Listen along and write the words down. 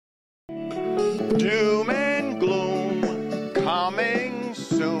Doom and gloom coming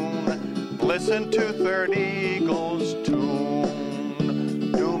soon. Listen to Third Eagle's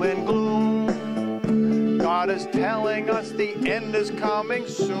tune. Doom and gloom. God is telling us the end is coming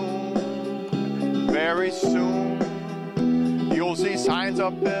soon. Very soon. You'll see signs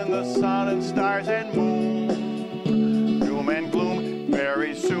up in the sun and stars and moon. Doom and gloom.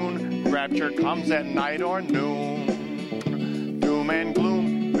 Very soon. Rapture comes at night or noon. Doom and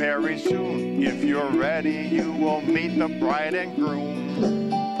gloom. Very soon. If you're ready, you will meet the bride and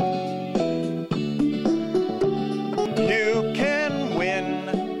groom. You can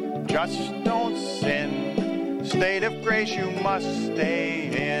win, just don't sin. State of grace you must stay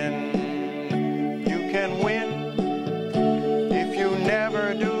in. You can win if you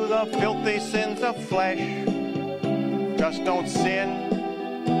never do the filthy sins of flesh. Just don't sin.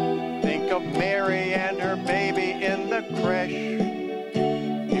 Think of Mary and her baby in the creche.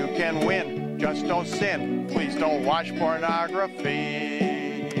 You can win, just don't sin. Please don't watch pornography.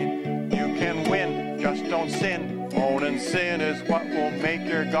 You can win, just don't sin. Owning sin is what will make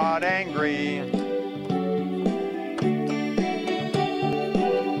your God angry.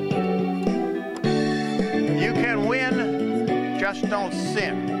 You can win, just don't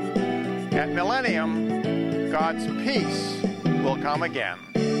sin. At millennium, God's peace will come again.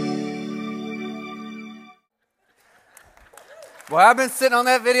 Well, I've been sitting on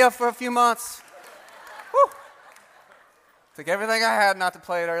that video for a few months. Whew. Took everything I had not to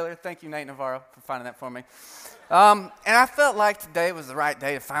play it earlier. Thank you, Nate Navarro, for finding that for me. And I felt like today was the right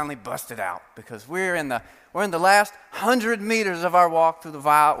day to finally bust it out, because we're in the last 100 meters of our walk through the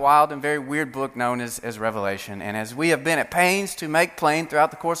wild and very weird book known as Revelation. And as we have been at pains to make plain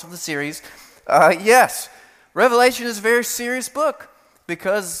throughout the course of the series, yes, Revelation is a very serious book,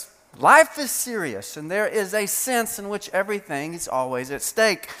 because life is serious, and there is a sense in which everything is always at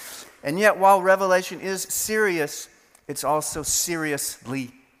stake. And yet, while Revelation is serious, it's also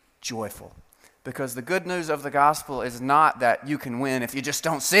seriously joyful. Because the good news of the gospel is not that you can win if you just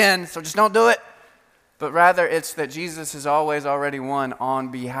don't sin, so just don't do it. But rather, it's that Jesus has always already won on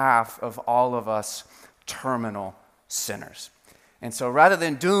behalf of all of us terminal sinners. And so rather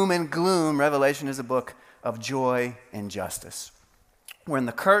than doom and gloom, Revelation is a book of joy and justice, when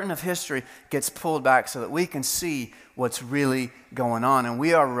the curtain of history gets pulled back so that we can see what's really going on. And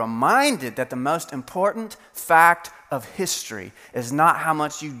we are reminded that the most important fact of history is not how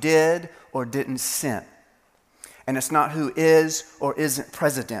much you did or didn't sin. And it's not who is or isn't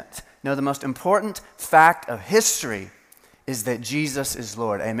president. No, the most important fact of history is that Jesus is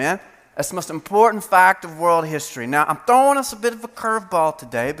Lord. Amen? That's the most important fact of world history. Now, I'm throwing us a bit of a curveball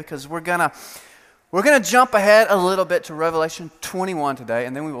today, because we're going to jump ahead a little bit to Revelation 21 today,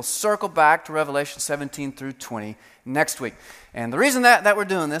 and then we will circle back to Revelation 17 through 20 next week. And the reason that we're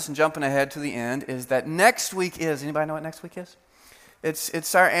doing this and jumping ahead to the end is that next week is, anybody know what next week is?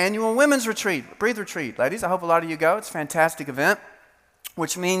 It's our annual women's retreat, Breathe Retreat. Ladies, I hope a lot of you go. It's a fantastic event,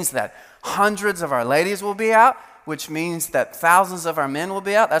 which means that hundreds of our ladies will be out, which means that thousands of our men will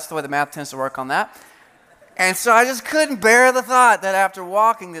be out. That's the way the math tends to work on that. And so I just couldn't bear the thought that after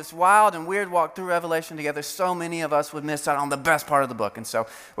walking this wild and weird walk through Revelation together, so many of us would miss out on the best part of the book. And so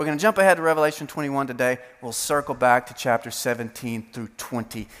we're going to jump ahead to Revelation 21 today. We'll circle back to chapter 17 through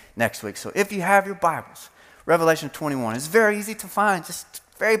 20 next week. So if you have your Bibles, Revelation 21 is very easy to find, just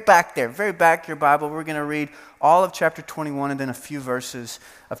very back there, very back your Bible. We're going to read all of chapter 21 and then a few verses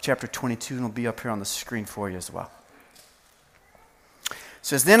of chapter 22, and it'll be up here on the screen for you as well. It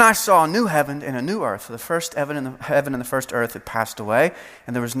says, "Then I saw a new heaven and a new earth. For the first heaven and the first earth had passed away,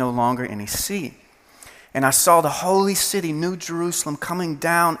 and there was no longer any sea. And I saw the holy city, New Jerusalem, coming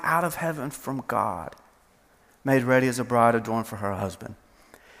down out of heaven from God, made ready as a bride adorned for her husband.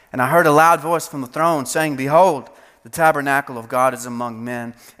 And I heard a loud voice from the throne saying, 'Behold, the tabernacle of God is among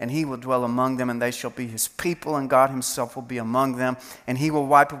men, and he will dwell among them, and they shall be his people, and God himself will be among them. And he will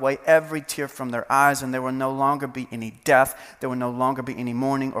wipe away every tear from their eyes, and there will no longer be any death. There will no longer be any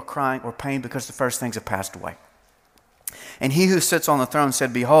mourning or crying or pain, because the first things have passed away.' And he who sits on the throne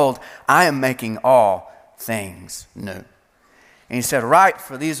said, 'Behold, I am making all things new.' And he said, 'Write,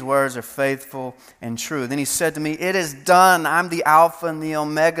 for these words are faithful and true.' Then he said to me, 'It is done. I'm the Alpha and the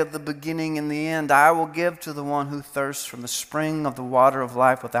Omega, the beginning and the end. I will give to the one who thirsts from the spring of the water of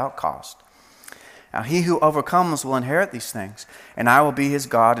life without cost. Now he who overcomes will inherit these things, and I will be his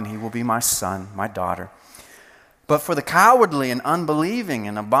God, and he will be my son, my daughter. But for the cowardly and unbelieving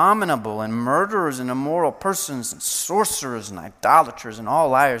and abominable and murderers and immoral persons and sorcerers and idolaters and all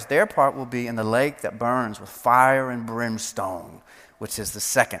liars, their part will be in the lake that burns with fire and brimstone, which is the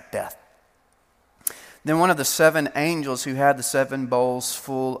second death. Then one of the 7 angels who had the 7 bowls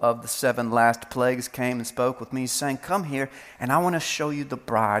full of the 7 last plagues came and spoke with me, saying, "Come here, and I want to show you the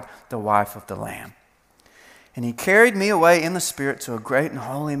bride, the wife of the Lamb." And he carried me away in the Spirit to a great and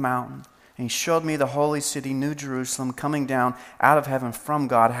holy mountain. And he showed me the holy city, New Jerusalem, coming down out of heaven from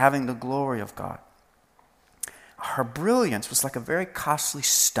God, having the glory of God. Her brilliance was like a very costly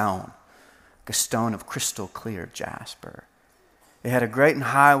stone, like a stone of crystal clear jasper. It had a great and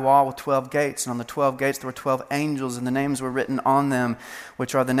high wall with 12 gates, and on the 12 gates there were 12 angels, and the names were written on them,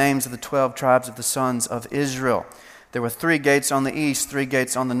 which are the names of the 12 tribes of the sons of Israel. There were 3 gates on the east, 3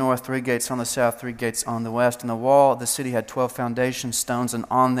 gates on the north, 3 gates on the south, 3 gates on the west. And the wall of the city had 12 foundation stones, and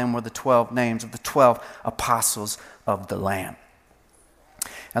on them were the 12 names of the 12 apostles of the Lamb.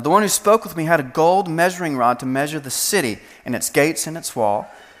 Now the one who spoke with me had a gold measuring rod to measure the city and its gates and its wall.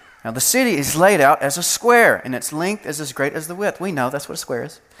 Now the city is laid out as a square, and its length is as great as the width. We know that's what a square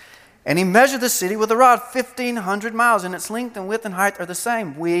is. And he measured the city with a rod, 1,500 miles, and its length and width and height are the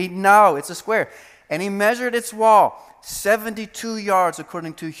same. We know it's a square. And he measured its wall, 72 yards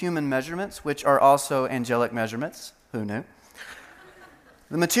according to human measurements, which are also angelic measurements. Who knew?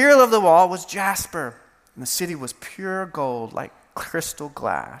 The material of the wall was jasper, and the city was pure gold, like crystal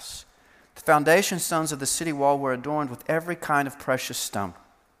glass. The foundation stones of the city wall were adorned with every kind of precious stone.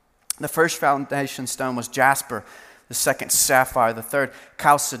 The first foundation stone was jasper, the second sapphire, the third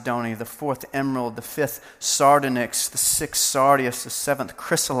chalcedony, the fourth emerald, the fifth sardonyx, the sixth sardius, the seventh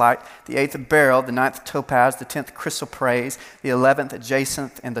chrysolite, the eighth beryl, the ninth topaz, the 10th chrysoprase, the 11th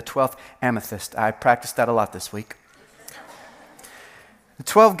jacinth, and the 12th amethyst. I practiced that a lot this week. The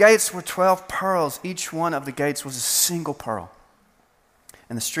 12 gates were 12 pearls. Each one of the gates was a single pearl.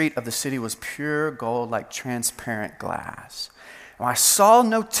 And the street of the city was pure gold like transparent glass. And I saw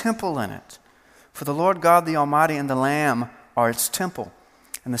no temple in it, for the Lord God the Almighty and the Lamb are its temple.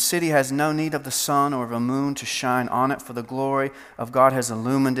 And the city has no need of the sun or of a moon to shine on it, for the glory of God has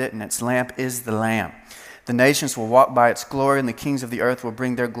illumined it, and its lamp is the Lamb. The nations will walk by its glory, and the kings of the earth will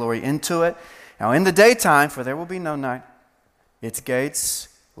bring their glory into it. Now in the daytime, for there will be no night, its gates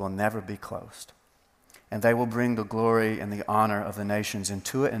will never be closed. And they will bring the glory and the honor of the nations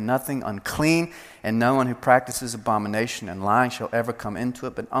into it, and nothing unclean, and no one who practices abomination and lying shall ever come into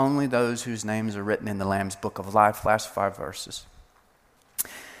it, but only those whose names are written in the Lamb's book of life. Last 5 verses.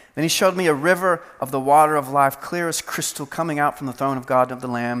 Then he showed me a river of the water of life, clear as crystal, coming out from the throne of God and of the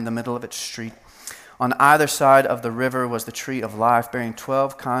Lamb in the middle of its street. On either side of the river was the tree of life, bearing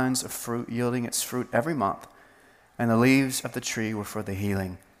 12 kinds of fruit, yielding its fruit every month. And the leaves of the tree were for the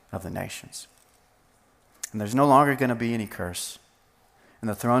healing of the nations. And there's no longer going to be any curse. And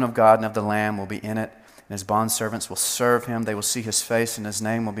the throne of God and of the Lamb will be in it. And his bondservants will serve him. They will see his face, and his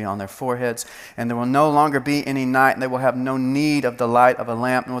name will be on their foreheads. And there will no longer be any night, and they will have no need of the light of a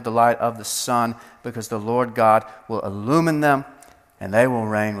lamp nor the light of the sun, because the Lord God will illumine them, and they will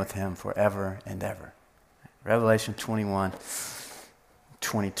reign with him forever and ever. Revelation 21,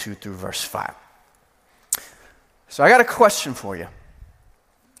 22 through verse 5. So I got a question for you.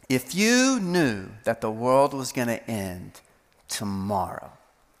 If you knew that the world was going to end tomorrow,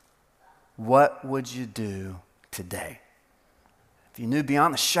 what would you do today? If you knew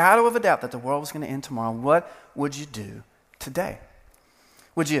beyond the shadow of a doubt that the world was going to end tomorrow, what would you do today?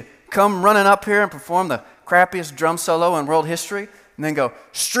 Would you come running up here and perform the crappiest drum solo in world history, and then go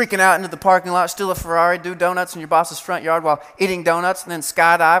streaking out into the parking lot, steal a Ferrari, do donuts in your boss's front yard while eating donuts, and then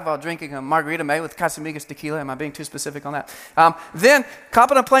skydive while drinking a margarita made with Casamigos tequila? Am I being too specific on that? Then hop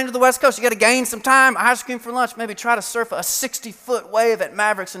on a plane to the West Coast. You got to gain some time, ice cream for lunch, maybe try to surf a 60-foot wave at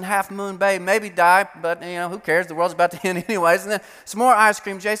Mavericks in Half Moon Bay, maybe die, but who cares? The world's about to end anyways. And then some more ice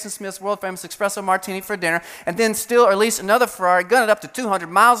cream, Jason Smith's world-famous espresso martini for dinner, and then steal or lease another Ferrari, gun it up to 200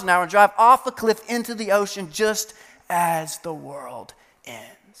 miles an hour, and drive off a cliff into the ocean just as the world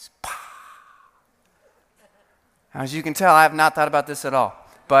ends. As you can tell, I have not thought about this at all.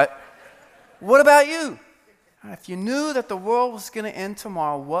 But what about you? If you knew that the world was going to end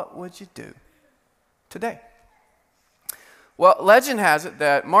tomorrow, what would you do today? Well, legend has it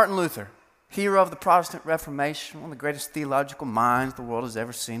that Martin Luther, hero of the Protestant Reformation, one of the greatest theological minds the world has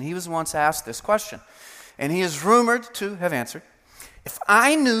ever seen, he was once asked this question, and he is rumored to have answered, "If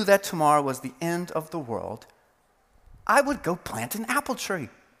I knew that tomorrow was the end of the world, I would go plant an apple tree."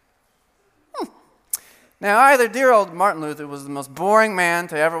 Now, either dear old Martin Luther was the most boring man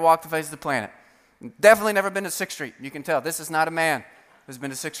to ever walk the face of the planet. Definitely never been to 6th Street. You can tell this is not a man who's been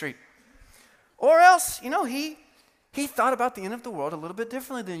to 6th Street. Or else, he thought about the end of the world a little bit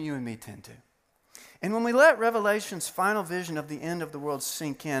differently than you and me tend to. And when we let Revelation's final vision of the end of the world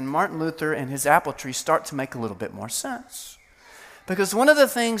sink in, Martin Luther and his apple tree start to make a little bit more sense. Because one of the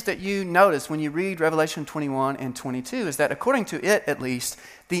things that you notice when you read Revelation 21 and 22 is that, according to it at least,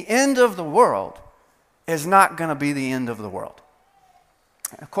 the end of the world is not going to be the end of the world.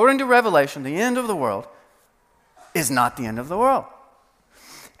 According to Revelation, the end of the world is not the end of the world.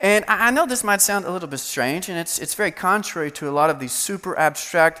 And I know this might sound a little bit strange, and it's very contrary to a lot of these super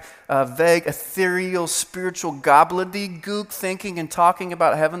abstract, vague, ethereal, spiritual gobbledygook thinking and talking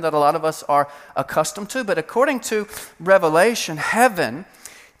about heaven that a lot of us are accustomed to. But according to Revelation, heaven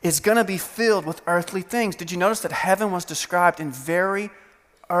is going to be filled with earthly things. Did you notice that heaven was described in very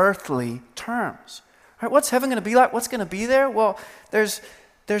earthly terms? Right, what's heaven going to be like? What's going to be there? Well,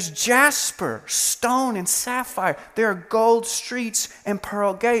 there's jasper, stone, and sapphire. There are gold streets and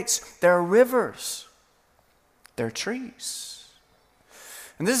pearl gates. There are rivers. There are trees.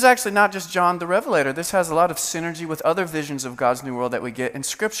 And this is actually not just John the Revelator. This has a lot of synergy with other visions of God's new world that we get in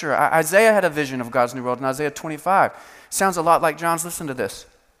Scripture. Isaiah had a vision of God's new world in Isaiah 25. Sounds a lot like John's. Listen to this.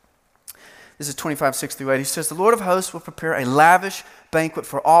 This is 25, 6 through 8. He says, "The Lord of hosts will prepare a lavish banquet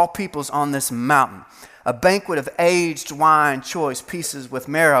for all peoples on this mountain. A banquet of aged wine, choice pieces with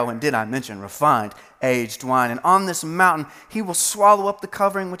marrow, and did I mention refined aged wine? And on this mountain he will swallow up the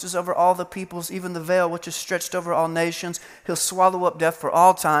covering which is over all the peoples, even the veil which is stretched over all nations. He'll swallow up death for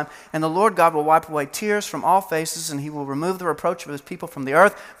all time. And the Lord God will wipe away tears from all faces, and he will remove the reproach of his people from the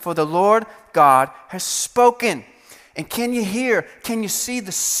earth. For the Lord God has spoken." And can you see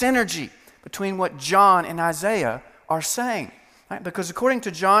the synergy between what John and Isaiah are saying? Right? Because according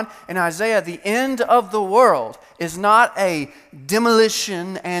to John and Isaiah, the end of the world is not a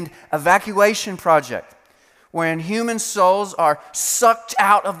demolition and evacuation project wherein human souls are sucked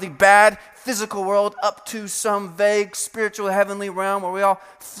out of the bad physical world up to some vague spiritual heavenly realm where we all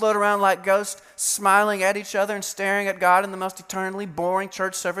float around like ghosts, smiling at each other and staring at God in the most eternally boring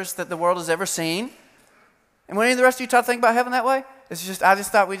church service that the world has ever seen. And when any of the rest of you taught to think about heaven that way, I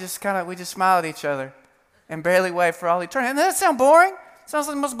just thought we just smile at each other and barely wait for all eternity. And doesn't that sound boring? It sounds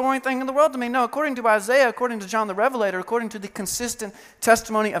like the most boring thing in the world to me. No, according to Isaiah, according to John the Revelator, according to the consistent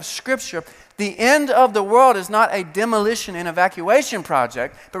testimony of Scripture, the end of the world is not a demolition and evacuation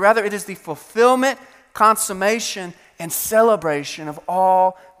project, but rather it is the fulfillment, consummation, and celebration of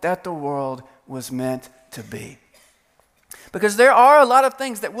all that the world was meant to be. Because there are a lot of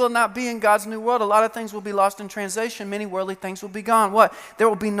things that will not be in God's new world. A lot of things will be lost in translation. Many worldly things will be gone. What? There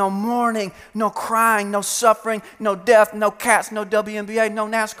will be no mourning, no crying, no suffering, no death, no cats, no WNBA, no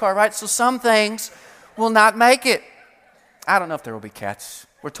NASCAR, right? So some things will not make it. I don't know if there will be cats.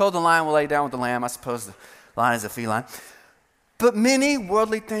 We're told the lion will lay down with the lamb. I suppose the lion is a feline. But many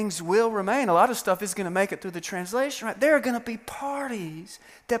worldly things will remain. A lot of stuff is going to make it through the translation, right? There are going to be parties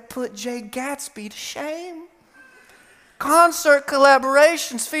that put Jay Gatsby to shame. Concert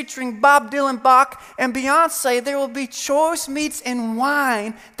collaborations featuring Bob Dylan, Bach, and Beyonce. There will be choice meats and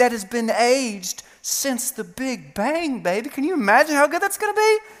wine that has been aged since the Big Bang, baby. Can you imagine how good that's going to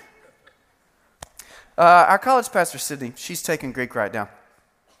be? Our college pastor, Sydney, she's taking Greek right now.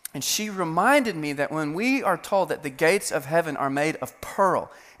 And she reminded me that when we are told that the gates of heaven are made of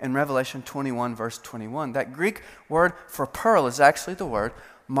pearl in Revelation 21, verse 21, that Greek word for pearl is actually the word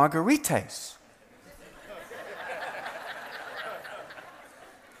margarites.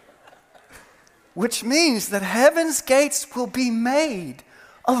 Which means that heaven's gates will be made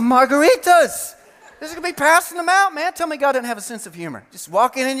of margaritas. This is going to be passing them out, man. Tell me God doesn't have a sense of humor. Just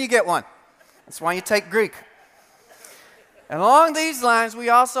walk in and you get one. That's why you take Greek. And along these lines, we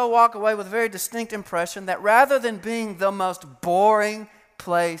also walk away with a very distinct impression that rather than being the most boring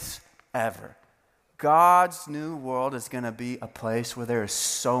place ever, God's new world is going to be a place where there is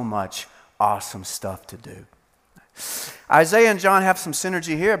so much awesome stuff to do. Isaiah and John have some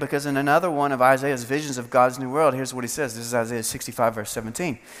synergy here because in another one of Isaiah's visions of God's new world, here's what he says. This is Isaiah 65, verse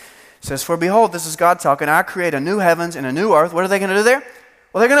 17. It says, "For behold, this is God talking, I create a new heavens and a new earth." What are they going to do there?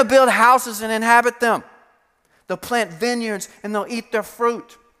 Well, they're going to build houses and inhabit them. They'll plant vineyards and they'll eat their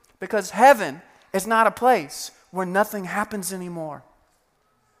fruit. Because heaven is not a place where nothing happens anymore.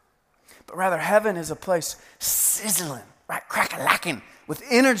 But rather, heaven is a place sizzling, right, crack-a-lacking, with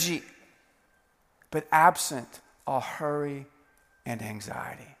energy, but absent all hurry and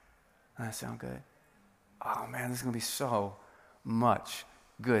anxiety. Doesn't that sound good? Oh man, there's going to be so much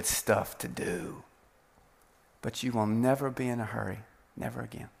good stuff to do. But you will never be in a hurry. Never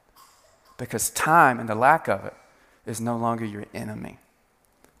again. Because time and the lack of it is no longer your enemy.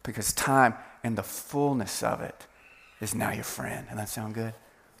 Because time and the fullness of it is now your friend. Doesn't that sound good?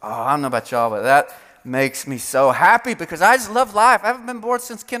 Oh, I don't know about y'all, but that makes me so happy because I just love life. I haven't been bored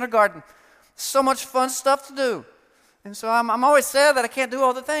since kindergarten. So much fun stuff to do. And so I'm always sad that I can't do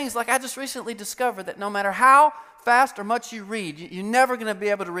all the things. Like I just recently discovered that no matter how fast or much you read, you're never going to be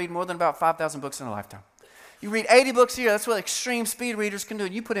able to read more than about 5,000 books in a lifetime. You read 80 books a year. That's what extreme speed readers can do.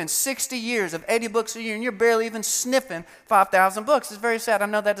 And you put in 60 years of 80 books a year, and you're barely even sniffing 5,000 books. It's very sad. I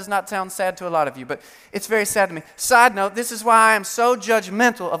know that does not sound sad to a lot of you, but it's very sad to me. Side note, this is why I am so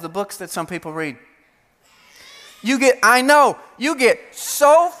judgmental of the books that some people read. You get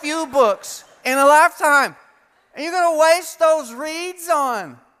so few books in a lifetime, and you're going to waste those reads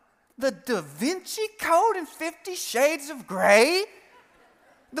on the Da Vinci Code and 50 Shades of Grey?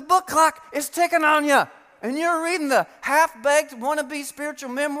 The book clock is ticking on you. And you're reading the half-baked wannabe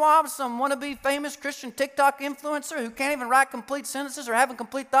spiritual memoir of some wannabe famous Christian TikTok influencer who can't even write complete sentences or have a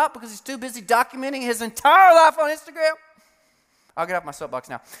complete thought because he's too busy documenting his entire life on Instagram. I'll get off my soapbox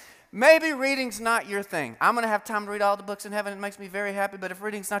now. Maybe reading's not your thing. I'm going to have time to read all the books in heaven. It makes me very happy. But if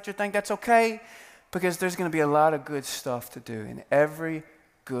reading's not your thing, that's okay, because there's going to be a lot of good stuff to do. And every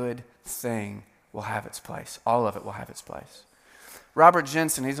good thing will have its place. All of it will have its place. Robert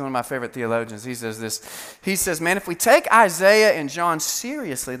Jensen, he's one of my favorite theologians, he says this. He says, man, if we take Isaiah and John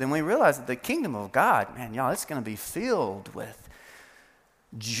seriously, then we realize that the kingdom of God, man, y'all, it's going to be filled with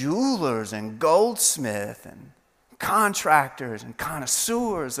jewelers and goldsmiths and contractors and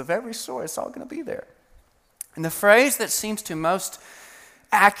connoisseurs of every sort. It's all going to be there. And the phrase that seems to most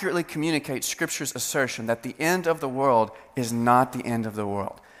accurately communicate Scripture's assertion that the end of the world is not the end of the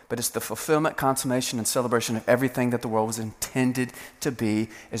world, but it's the fulfillment, consummation, and celebration of everything that the world was intended to be,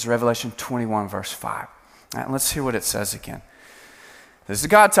 is Revelation 21, verse 5. All right, let's hear what it says again. This is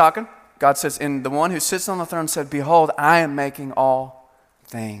God talking. God says, and the one who sits on the throne said, behold, I am making all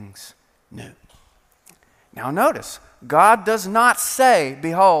things new. Now notice, God does not say,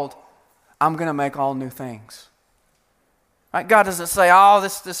 behold, I'm going to make all new things. Right? God doesn't say, oh,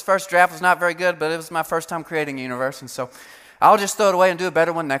 this first draft was not very good, but it was my first time creating a universe, and so I'll just throw it away and do a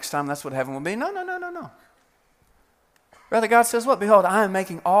better one next time. That's what heaven will be. No. Rather, God says, what? Behold, I am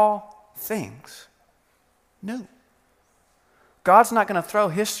making all things new. God's not going to throw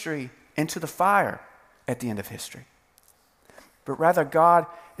history into the fire at the end of history. But rather, God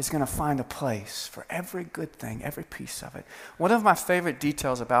is going to find a place for every good thing, every piece of it. One of my favorite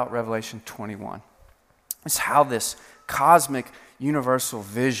details about Revelation 21 is how this cosmic universal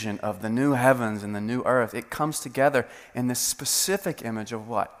vision of the new heavens and the new earth, it comes together in this specific image of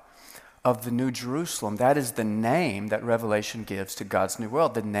what? Of the New Jerusalem. That is the name that Revelation gives to God's new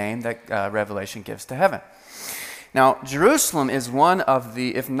world, the name that Revelation gives to heaven. Now, Jerusalem is one of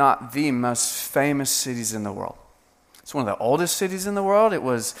the, if not the most famous cities in the world. It's one of the oldest cities in the world. It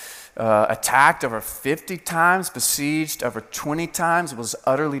was attacked over 50 times, besieged over 20 times. It was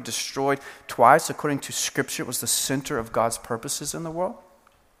utterly destroyed twice. According to Scripture, it was the center of God's purposes in the world.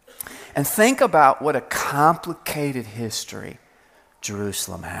 And think about what a complicated history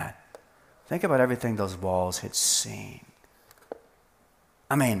Jerusalem had. Think about everything those walls had seen.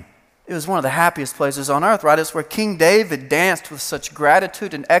 I mean, it was one of the happiest places on earth, right? It's where King David danced with such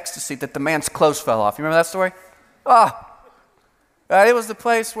gratitude and ecstasy that the man's clothes fell off. You remember that story? It was the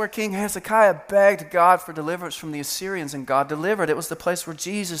place where King Hezekiah begged God for deliverance from the Assyrians, and God delivered. It was the place where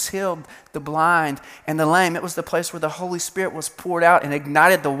Jesus healed the blind and the lame. It was the place where the Holy Spirit was poured out and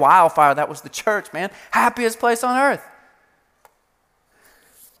ignited the wildfire. That was the church, man. Happiest place on earth.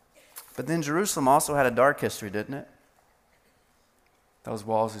 But then Jerusalem also had a dark history, didn't it? Those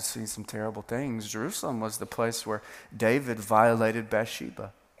walls had seen some terrible things. Jerusalem was the place where David violated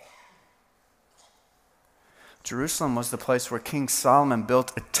Bathsheba. Jerusalem was the place where King Solomon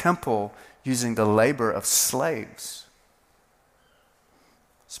built a temple using the labor of slaves.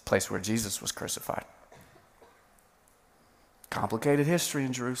 It's a place where Jesus was crucified. Complicated history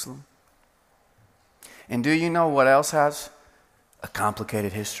in Jerusalem. And do you know what else has a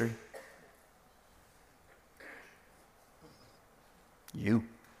complicated history? You.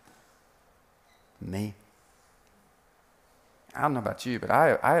 Me. I don't know about you, but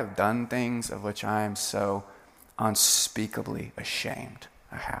I have done things of which I am so unspeakably ashamed.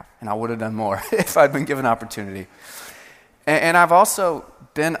 I have. And I would have done more if I'd been given opportunity. And I've also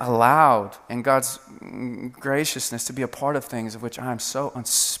been allowed in God's graciousness to be a part of things of which I am so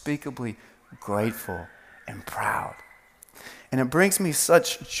unspeakably grateful and proud. And it brings me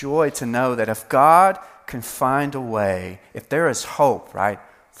such joy to know that if God can find a way, if there is hope, right,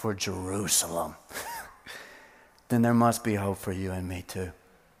 for Jerusalem, then there must be hope for you and me too.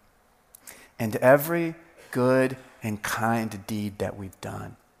 And every good and kind deed that we've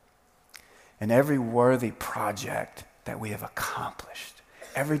done, and every worthy project that we have accomplished,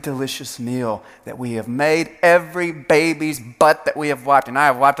 every delicious meal that we have made, every baby's butt that we have wiped, and I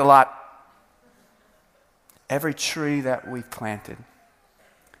have wiped a lot, every tree that we've planted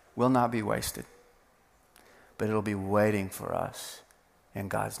will not be wasted, but it'll be waiting for us in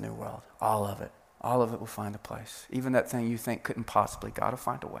God's new world. All of it. All of it will find a place. Even that thing you think couldn't possibly, God will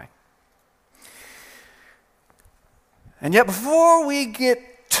find a way. And yet before we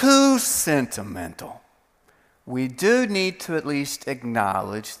get too sentimental, we do need to at least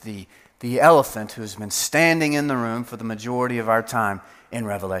acknowledge the elephant who's been standing in the room for the majority of our time in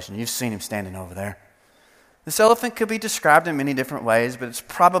Revelation. You've seen him standing over there. This elephant could be described in many different ways, but it's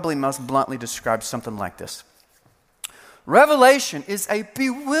probably most bluntly described something like this. Revelation is a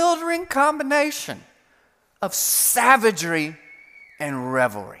bewildering combination of savagery and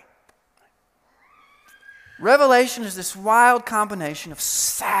revelry. Revelation is this wild combination of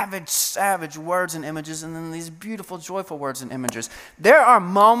savage words and images, and then these beautiful, joyful words and images. There are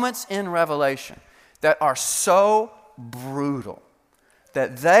moments in Revelation that are so brutal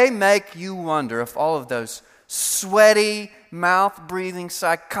that they make you wonder if all of those sweaty, mouth-breathing,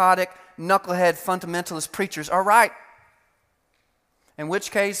 psychotic, knucklehead fundamentalist preachers are right. In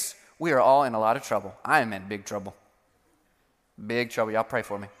which case, we are all in a lot of trouble. I am in big trouble. Big trouble. Y'all pray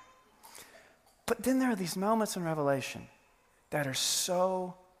for me. But then there are these moments in Revelation that are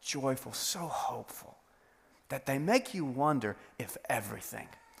so joyful, so hopeful, that they make you wonder if everything,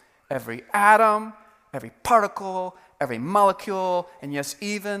 every atom, every particle, every molecule, and yes,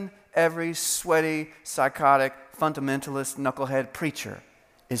 even every sweaty, psychotic, fundamentalist, knucklehead preacher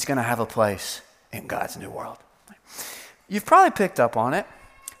is going to have a place in God's new world. You've probably picked up on it.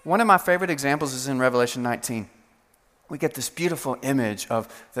 One of my favorite examples is in Revelation 19. We get this beautiful image of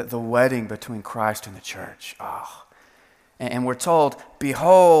the wedding between Christ and the church. And we're told,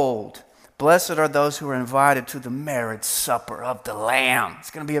 behold, blessed are those who are invited to the marriage supper of the Lamb.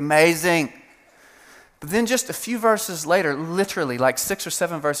 It's going to be amazing. But then just a few verses later, literally like 6 or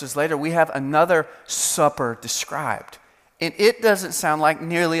 7 verses later, we have another supper described. And it doesn't sound like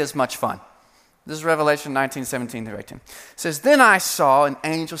nearly as much fun. This is Revelation 19:17-18. It says, Then I saw an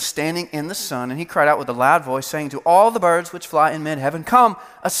angel standing in the sun, and he cried out with a loud voice, saying to all the birds which fly in mid-heaven, Come,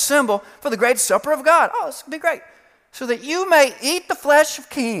 assemble for the great supper of God. Oh, this will be great. So that you may eat the flesh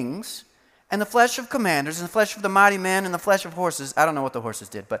of kings, and the flesh of commanders, and the flesh of the mighty men, and the flesh of horses. I don't know what the horses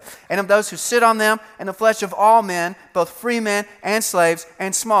did, and of those who sit on them, and the flesh of all men, both free men and slaves,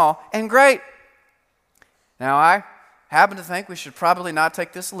 and small and great. Now, I happen to think we should probably not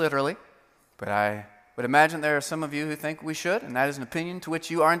take this literally, but I would imagine there are some of you who think we should, and that is an opinion to which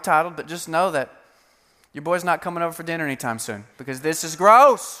you are entitled, but just know that your boy's not coming over for dinner anytime soon, because this is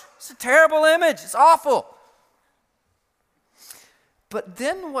gross. It's a terrible image. It's awful. But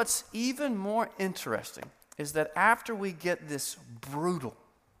then what's even more interesting is that after we get this brutal,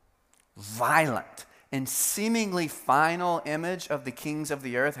 violent, and seemingly final image of the kings of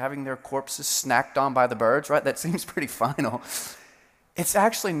the earth having their corpses snacked on by the birds, right? That seems pretty final. It's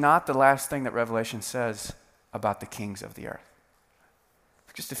actually not the last thing that Revelation says about the kings of the earth.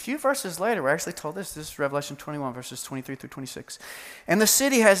 Just a few verses later, we're actually told this. This is Revelation 21, verses 23-26. And the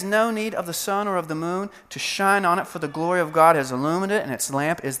city has no need of the sun or of the moon to shine on it, for the glory of God has illumined it, and its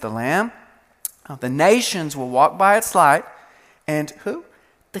lamp is the Lamb. The nations will walk by its light, and who?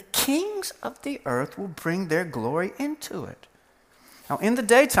 The kings of the earth will bring their glory into it. Now, in the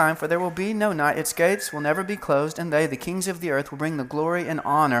daytime, for there will be no night, its gates will never be closed, and they, the kings of the earth, will bring the glory and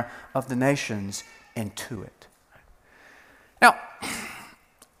honor of the nations into it. Now,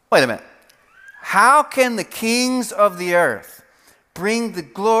 wait a minute. How can the kings of the earth bring the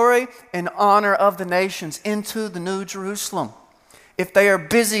glory and honor of the nations into the New Jerusalem if they are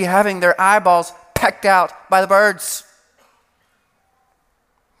busy having their eyeballs pecked out by the birds?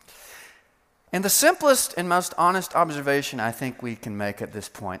 And the simplest and most honest observation I think we can make at this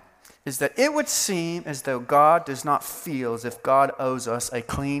point is that it would seem as though God does not feel as if God owes us a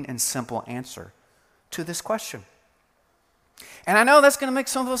clean and simple answer to this question. And I know that's going to make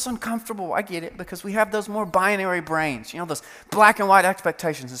some of us uncomfortable. I get it, because we have those more binary brains, those black and white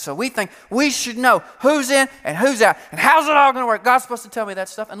expectations. And so we think we should know who's in and who's out. And how's it all going to work? God's supposed to tell me that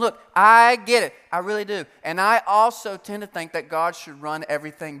stuff. And look, I get it. I really do. And I also tend to think that God should run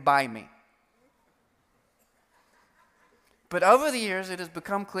everything by me. But over the years, it has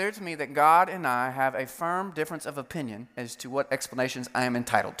become clear to me that God and I have a firm difference of opinion as to what explanations I am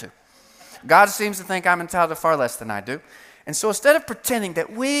entitled to. God seems to think I'm entitled to far less than I do. And so instead of pretending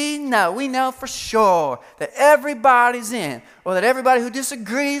that we know for sure that everybody's in, or that everybody who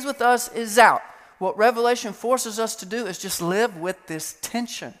disagrees with us is out, what Revelation forces us to do is just live with this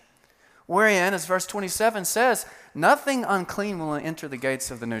tension. Wherein, as verse 27 says, nothing unclean will enter the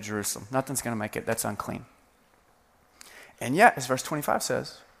gates of the New Jerusalem. Nothing's going to make it. That's unclean. And yet, as verse 25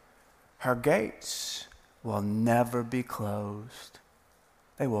 says, her gates will never be closed.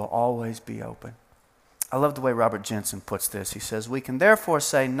 They will always be open. I love the way Robert Jensen puts this. He says, we can therefore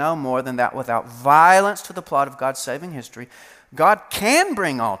say no more than that without violence to the plot of God's saving history, God can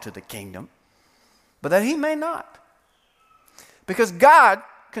bring all to the kingdom, but that he may not. Because God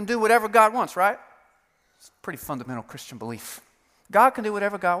can do whatever God wants, right? It's a pretty fundamental Christian belief. God can do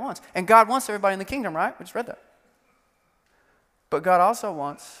whatever God wants. And God wants everybody in the kingdom, right? We just read that. But God also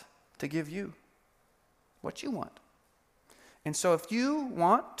wants to give you what you want. And so if you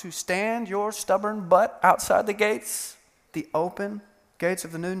want to stand your stubborn butt outside the gates, the open gates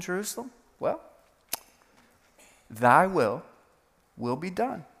of the New Jerusalem, well, thy will be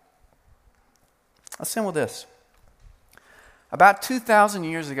done. Let's end with this. About 2,000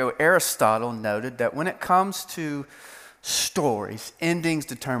 years ago, Aristotle noted that when it comes to stories, endings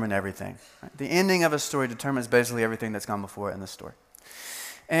determine everything. Right? The ending of a story determines basically everything that's gone before it in the story.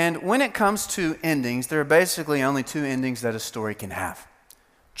 And when it comes to endings, there are basically only two endings that a story can have: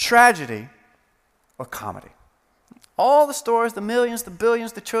 tragedy or comedy. All the stories, the millions, the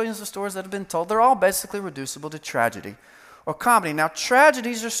billions, the trillions of stories that have been told, they're all basically reducible to tragedy or comedy. Now,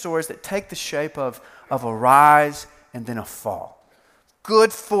 tragedies are stories that take the shape of a rise and then a fall.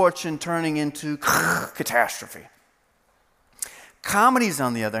 Good fortune turning into catastrophe. Comedies,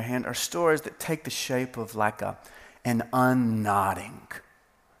 on the other hand, are stories that take the shape of like an unknotting.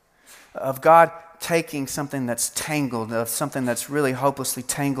 Of God taking something that's tangled, of something that's really hopelessly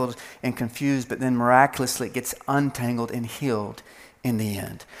tangled and confused, but then miraculously it gets untangled and healed in the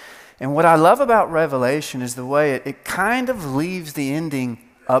end. And what I love about Revelation is the way it kind of leaves the ending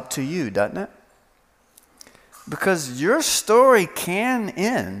up to you, doesn't it? Because your story can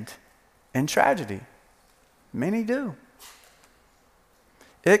end in tragedy. Many do.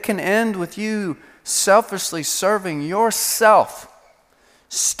 It can end with you selfishly serving yourself,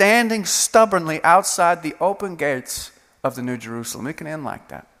 standing stubbornly outside the open gates of the New Jerusalem. It can end like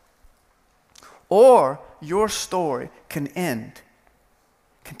that. Or your story can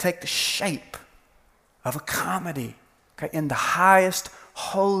take the shape of a comedy, okay, in the highest,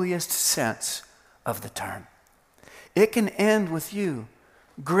 holiest sense of the term. It can end with you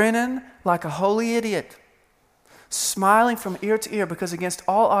grinning like a holy idiot, smiling from ear to ear, because against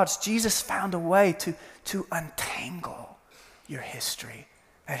all odds, Jesus found a way to untangle your history.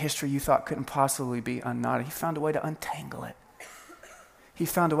 That history you thought couldn't possibly be unknotted. He found a way to untangle it. He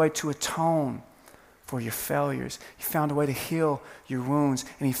found a way to atone for your failures. He found a way to heal your wounds.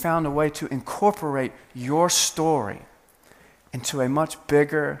 And he found a way to incorporate your story into a much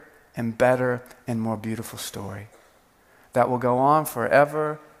bigger and better and more beautiful story that will go on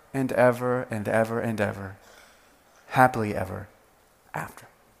forever and ever and ever and ever, happily ever after.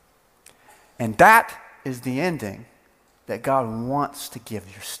 And that is the ending that God wants to give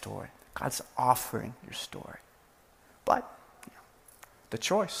your story. God's offering your story. But the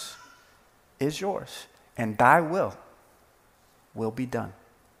choice is yours, and thy will be done.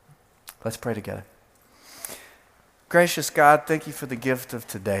 Let's pray together. Gracious God, thank you for the gift of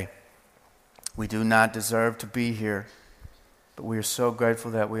today. We do not deserve to be here, but we are so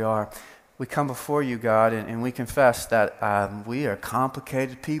grateful that we are. We come before you, God, and we confess that we are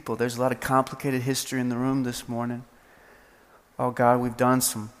complicated people. There's a lot of complicated history in the room this morning. Oh God, we've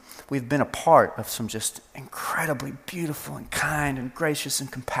been a part of some just incredibly beautiful and kind and gracious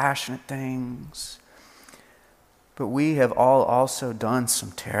and compassionate things. But we have all also done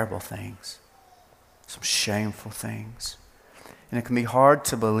some terrible things, some shameful things. And it can be hard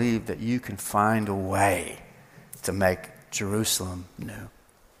to believe that you can find a way to make Jerusalem new.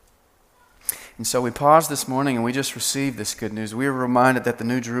 And so we pause this morning and we just received this good news. We are reminded that the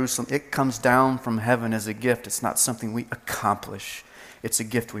New Jerusalem, it comes down from heaven as a gift. It's not something we accomplish. It's a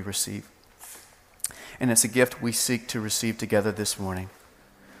gift we receive. And it's a gift we seek to receive together this morning.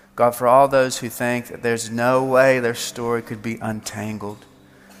 God, for all those who think that there's no way their story could be untangled,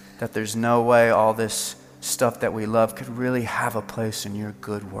 that there's no way all this stuff that we love could really have a place in your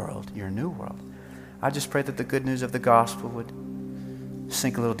good world, your new world, I just pray that the good news of the gospel would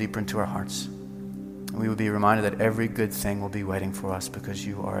sink a little deeper into our hearts. And we would be reminded that every good thing will be waiting for us because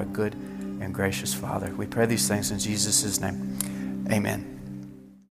you are a good and gracious Father. We pray these things in Jesus' name. Amen.